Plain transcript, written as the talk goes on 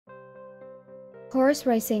Horse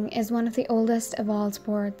racing is one of the oldest of all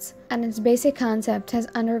sports, and its basic concept has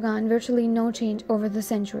undergone virtually no change over the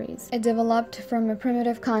centuries. It developed from a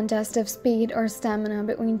primitive contest of speed or stamina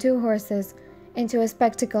between two horses into a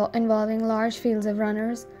spectacle involving large fields of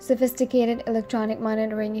runners, sophisticated electronic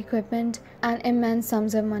monitoring equipment, and immense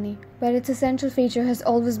sums of money. But its essential feature has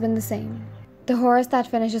always been the same. The horse that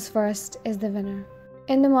finishes first is the winner.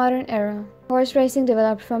 In the modern era, horse racing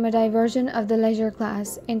developed from a diversion of the leisure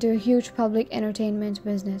class into a huge public entertainment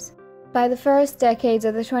business. By the first decades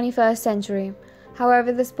of the 21st century,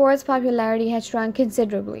 however, the sport's popularity had shrunk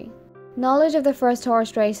considerably. Knowledge of the first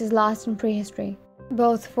horse race is lost in prehistory.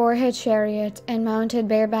 Both four-head chariot and mounted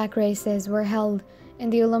bareback races were held in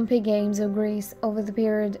the Olympic Games of Greece over the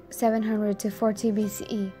period 700 to 40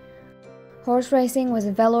 BCE. Horse racing was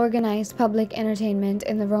a well-organized public entertainment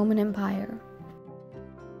in the Roman Empire.